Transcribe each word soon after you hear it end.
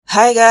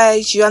Hi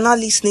guys, you are now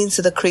listening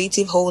to the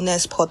Creative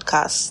Wholeness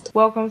Podcast.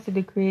 Welcome to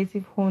the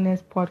Creative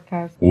Wholeness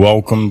Podcast.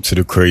 Welcome to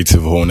the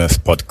Creative Wholeness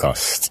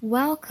Podcast.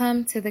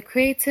 Welcome to the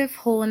Creative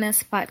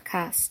Wholeness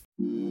Podcast.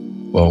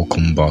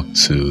 Welcome back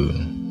to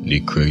the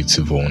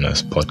Creative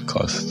Wholeness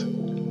Podcast.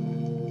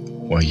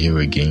 We're here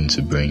again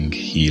to bring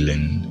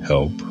healing,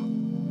 help,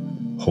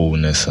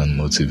 wholeness and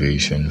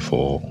motivation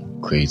for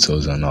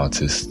creators and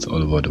artists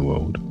all over the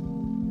world.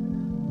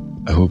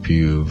 I hope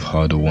you've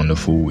had a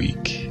wonderful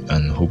week,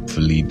 and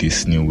hopefully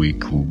this new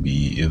week will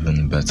be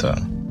even better.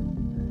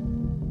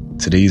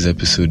 Today's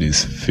episode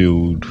is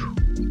filled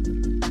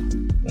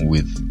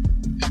with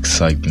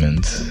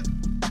excitement.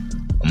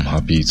 I'm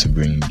happy to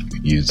bring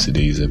you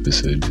today's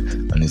episode,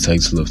 and the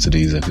title of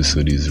today's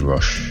episode is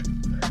Rush.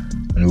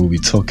 And we'll be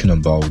talking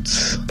about,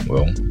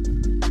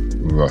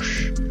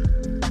 rush.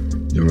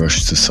 The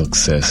rush to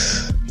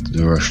success,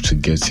 the rush to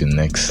get your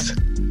next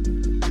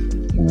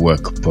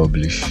work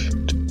published,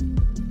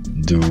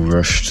 the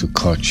rush to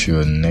catch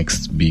your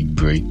next big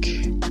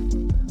break.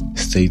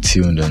 Stay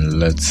tuned and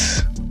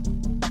let's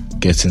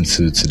get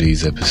into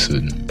today's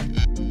episode.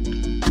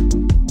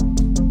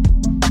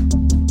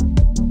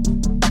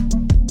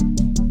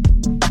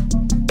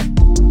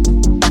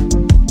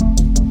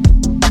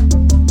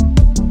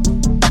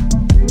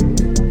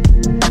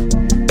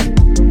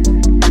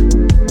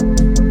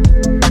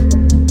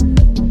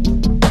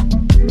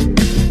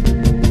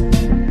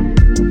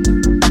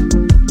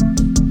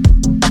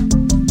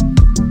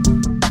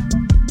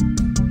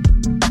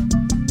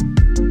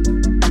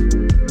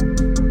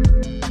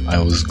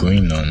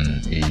 Going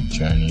on a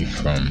journey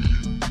from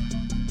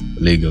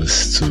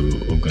Lagos to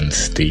Ogun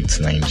State,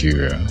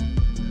 Nigeria,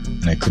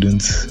 and I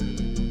couldn't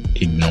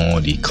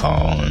ignore the car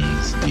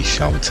horns, the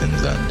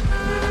shoutings and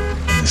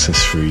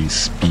unnecessary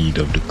speed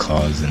of the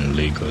cars in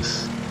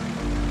Lagos.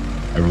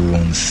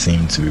 Everyone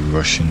seemed to be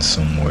rushing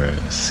somewhere,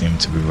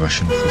 seemed to be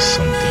rushing for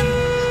something,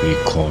 for a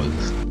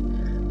cause.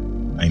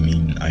 I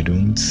mean, I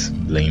don't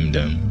blame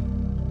them.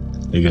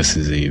 Lagos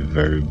is a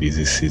very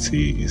busy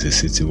city. It's a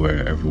city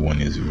where everyone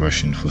is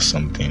rushing for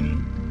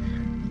something,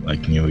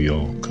 like New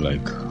York,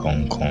 like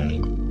Hong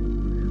Kong,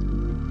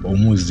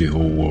 almost the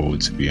whole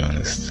world, to be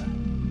honest.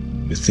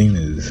 The thing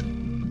is,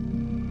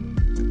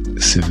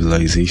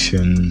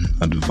 civilization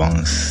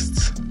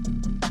advanced.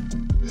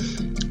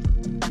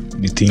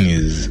 The thing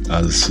is,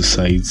 as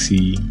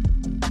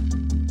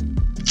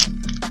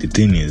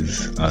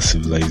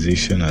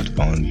civilization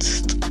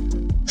advanced,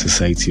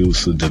 society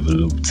also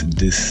developed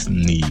this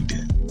need,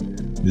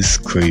 this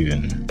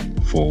craving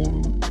for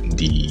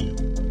the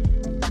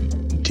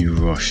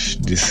rush,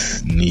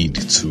 this need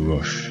to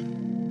rush.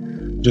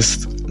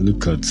 Just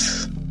look at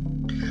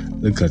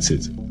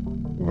it.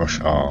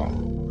 Rush hour,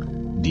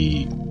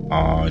 the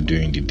hour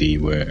during the day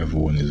where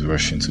everyone is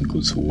rushing to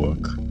go to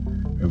work.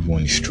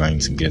 Everyone is trying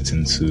to get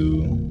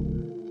into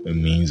a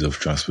means of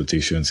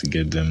transportation to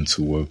get them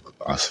to work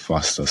as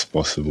fast as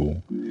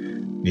possible.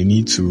 The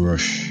need to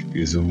rush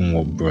is even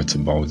what brought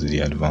about the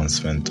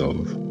advancement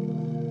of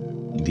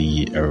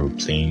the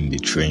aeroplane, the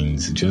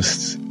trains,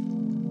 just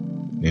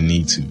the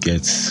need to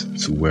get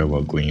to where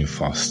we're going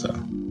faster.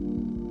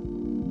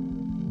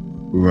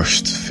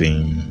 Rush to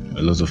fame.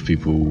 A lot of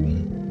people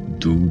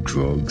do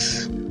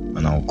drugs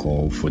and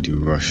alcohol for the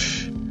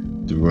rush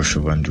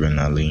of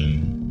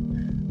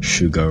adrenaline,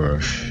 sugar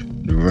rush,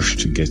 the rush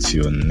to get to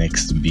your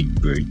next big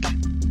break,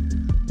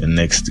 your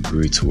next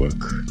great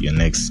work, your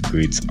next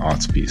great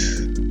art piece.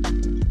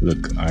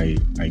 Look, I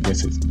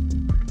get it.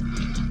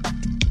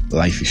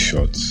 Life is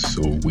short,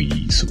 so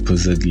we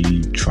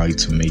supposedly try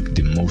to make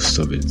the most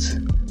of it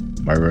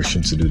by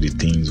rushing to do the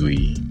things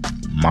we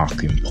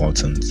mark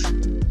important.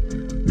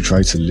 We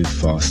try to live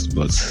fast,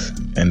 but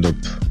end up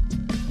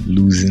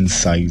losing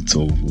sight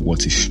of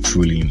what is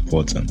truly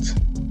important.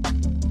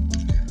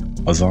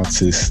 As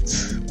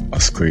artists,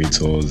 as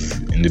creators,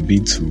 in the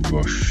bid to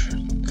rush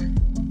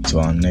to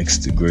our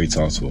next great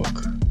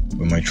artwork,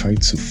 we might try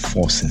to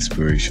force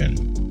inspiration.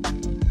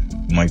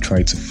 We might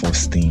try to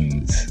force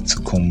things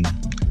to come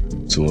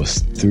to us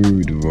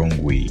through the wrong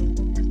way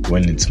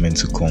when it's meant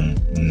to come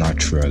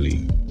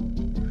naturally.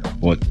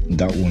 But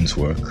that won't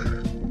work.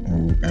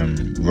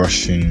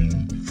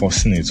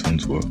 Forcing it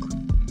won't work.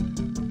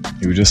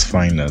 You will just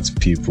find that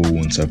people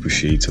won't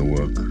appreciate your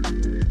work.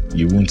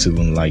 You won't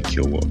even like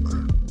your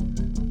work.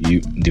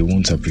 They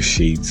won't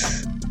appreciate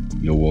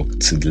your work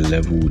to the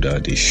level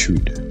that they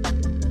should.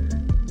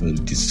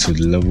 To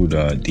the level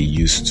that they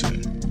used to.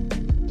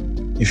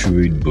 If you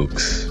read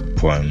books,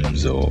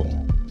 poems, or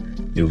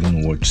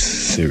even watch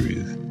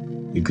series,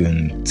 you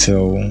can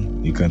tell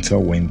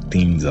when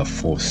things are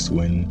forced,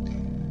 when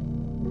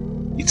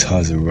it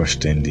has a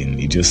rushed ending.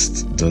 It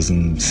just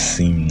doesn't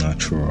seem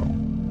natural.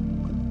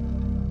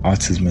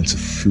 Art is meant to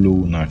flow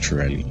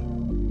naturally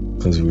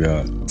because we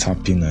are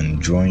tapping and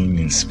drawing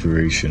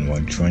inspiration,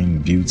 we're drawing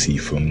beauty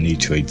from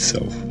nature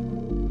itself.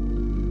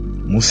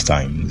 Most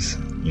times,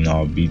 in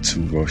our bid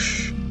to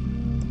rush,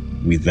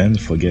 we then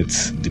forget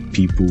the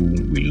people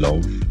we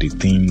love, the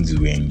things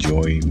we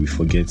enjoy. We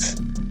forget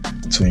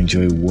to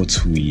enjoy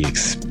what we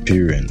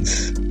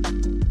experience.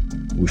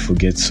 we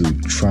forget to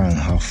try and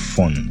have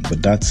fun.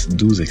 But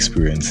those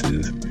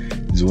experiences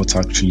is what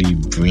actually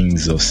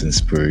brings us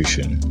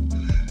inspiration.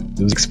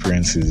 Those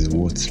experiences is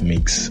what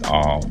makes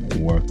our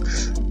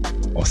works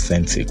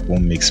authentic,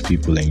 what makes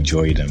people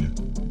enjoy them.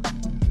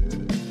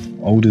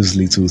 All those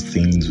little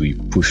things we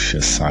push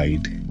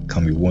aside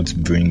can be what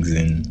brings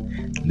in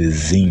the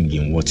zing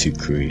in what you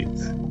create.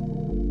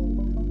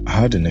 I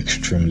had an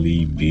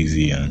extremely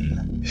busy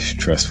and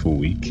stressful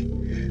week,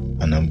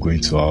 and I'm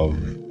going to have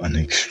an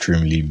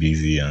extremely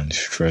busy and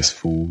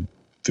stressful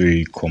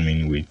 3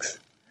 coming weeks.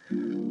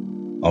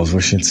 I was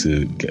rushing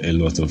to get a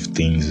lot of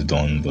things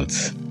done, but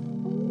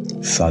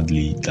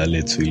sadly that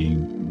led to a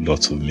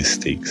lot of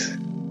mistakes.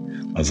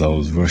 As I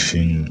was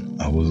rushing,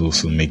 I was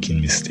also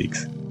making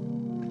mistakes.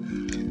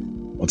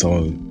 But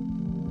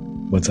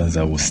as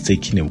I was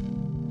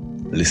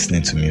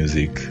listening to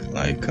music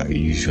like I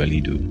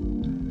usually do,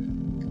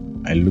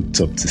 I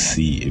looked up to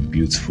see a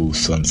beautiful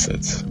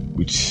sunset,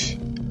 which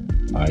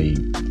I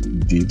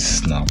did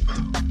snap.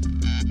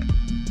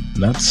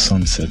 That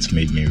sunset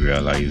made me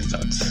realize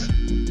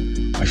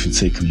that I should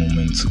take a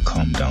moment to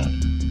calm down,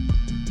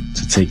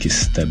 to take a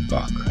step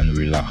back and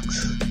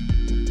relax,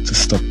 to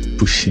stop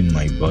pushing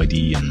my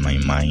body and my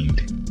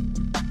mind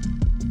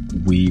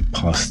way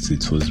past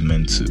it was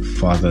meant to,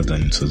 farther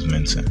than it was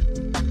meant to.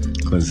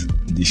 Because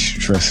the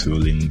stress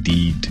will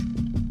indeed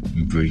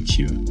break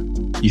you.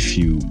 If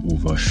you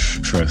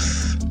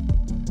overstress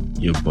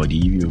your body,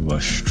 if you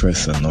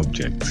overstress an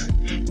object,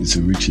 it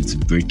will reach its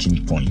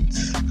breaking point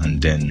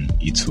and then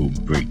it will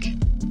break.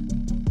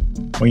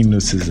 When you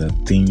notice that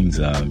things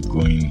are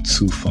going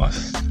too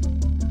fast,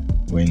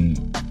 when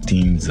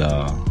things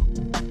are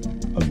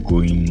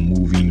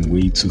moving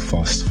way too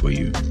fast for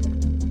you,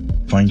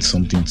 find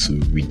something to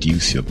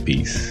reduce your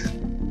pace.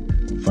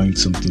 Find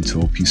something to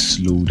help you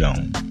slow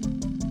down.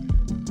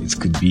 It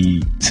could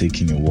be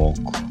taking a walk,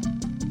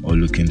 or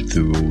looking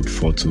through old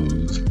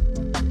photos,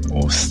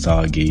 or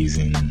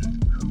stargazing,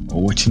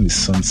 or watching the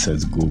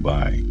sunsets go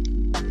by,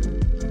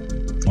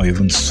 or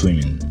even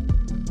swimming.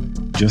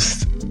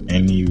 Just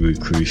any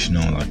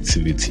recreational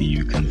activity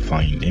you can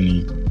find,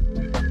 any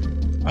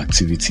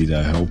activity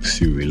that helps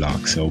you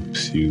relax,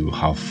 helps you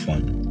have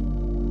fun.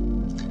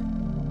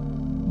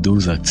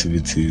 Those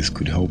activities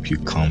could help you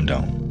calm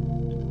down.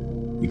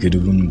 You could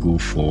even go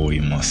for a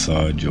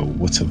massage or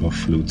whatever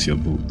floats your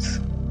boat.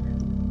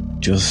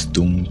 Just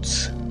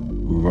don't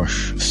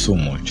rush so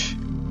much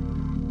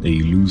that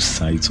you lose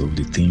sight of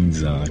the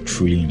things that are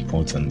truly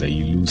important, that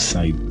you lose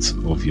sight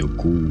of your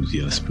goals,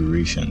 your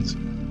aspirations,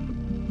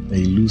 that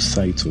you lose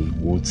sight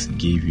of what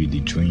gave you the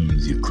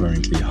dreams you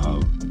currently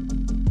have.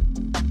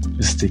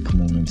 Just take a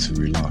moment to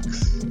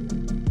relax,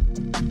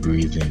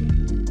 breathe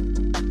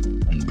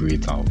in and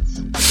breathe out.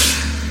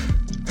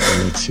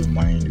 Let your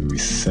mind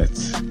reset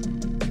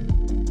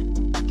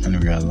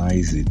and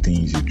realize the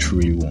things you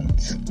truly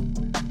want,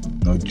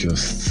 not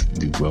just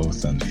the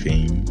wealth and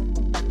fame.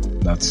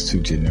 That's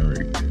too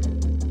generic.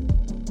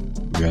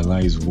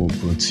 Realize what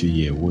brought you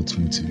here, what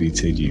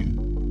motivated you,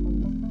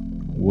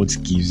 what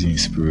gives you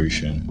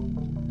inspiration.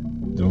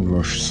 Don't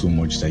rush so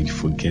much that you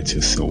forget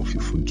yourself, you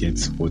forget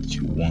what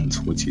you want,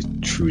 what you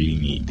truly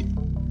need.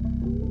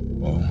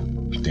 Well,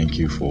 thank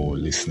you for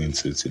listening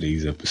to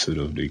today's episode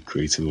of the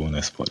Creative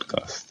Wholeness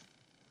Podcast.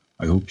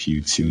 I hope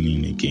you tune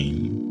in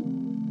again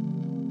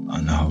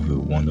and have a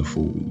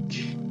wonderful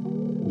week.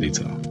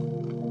 Later.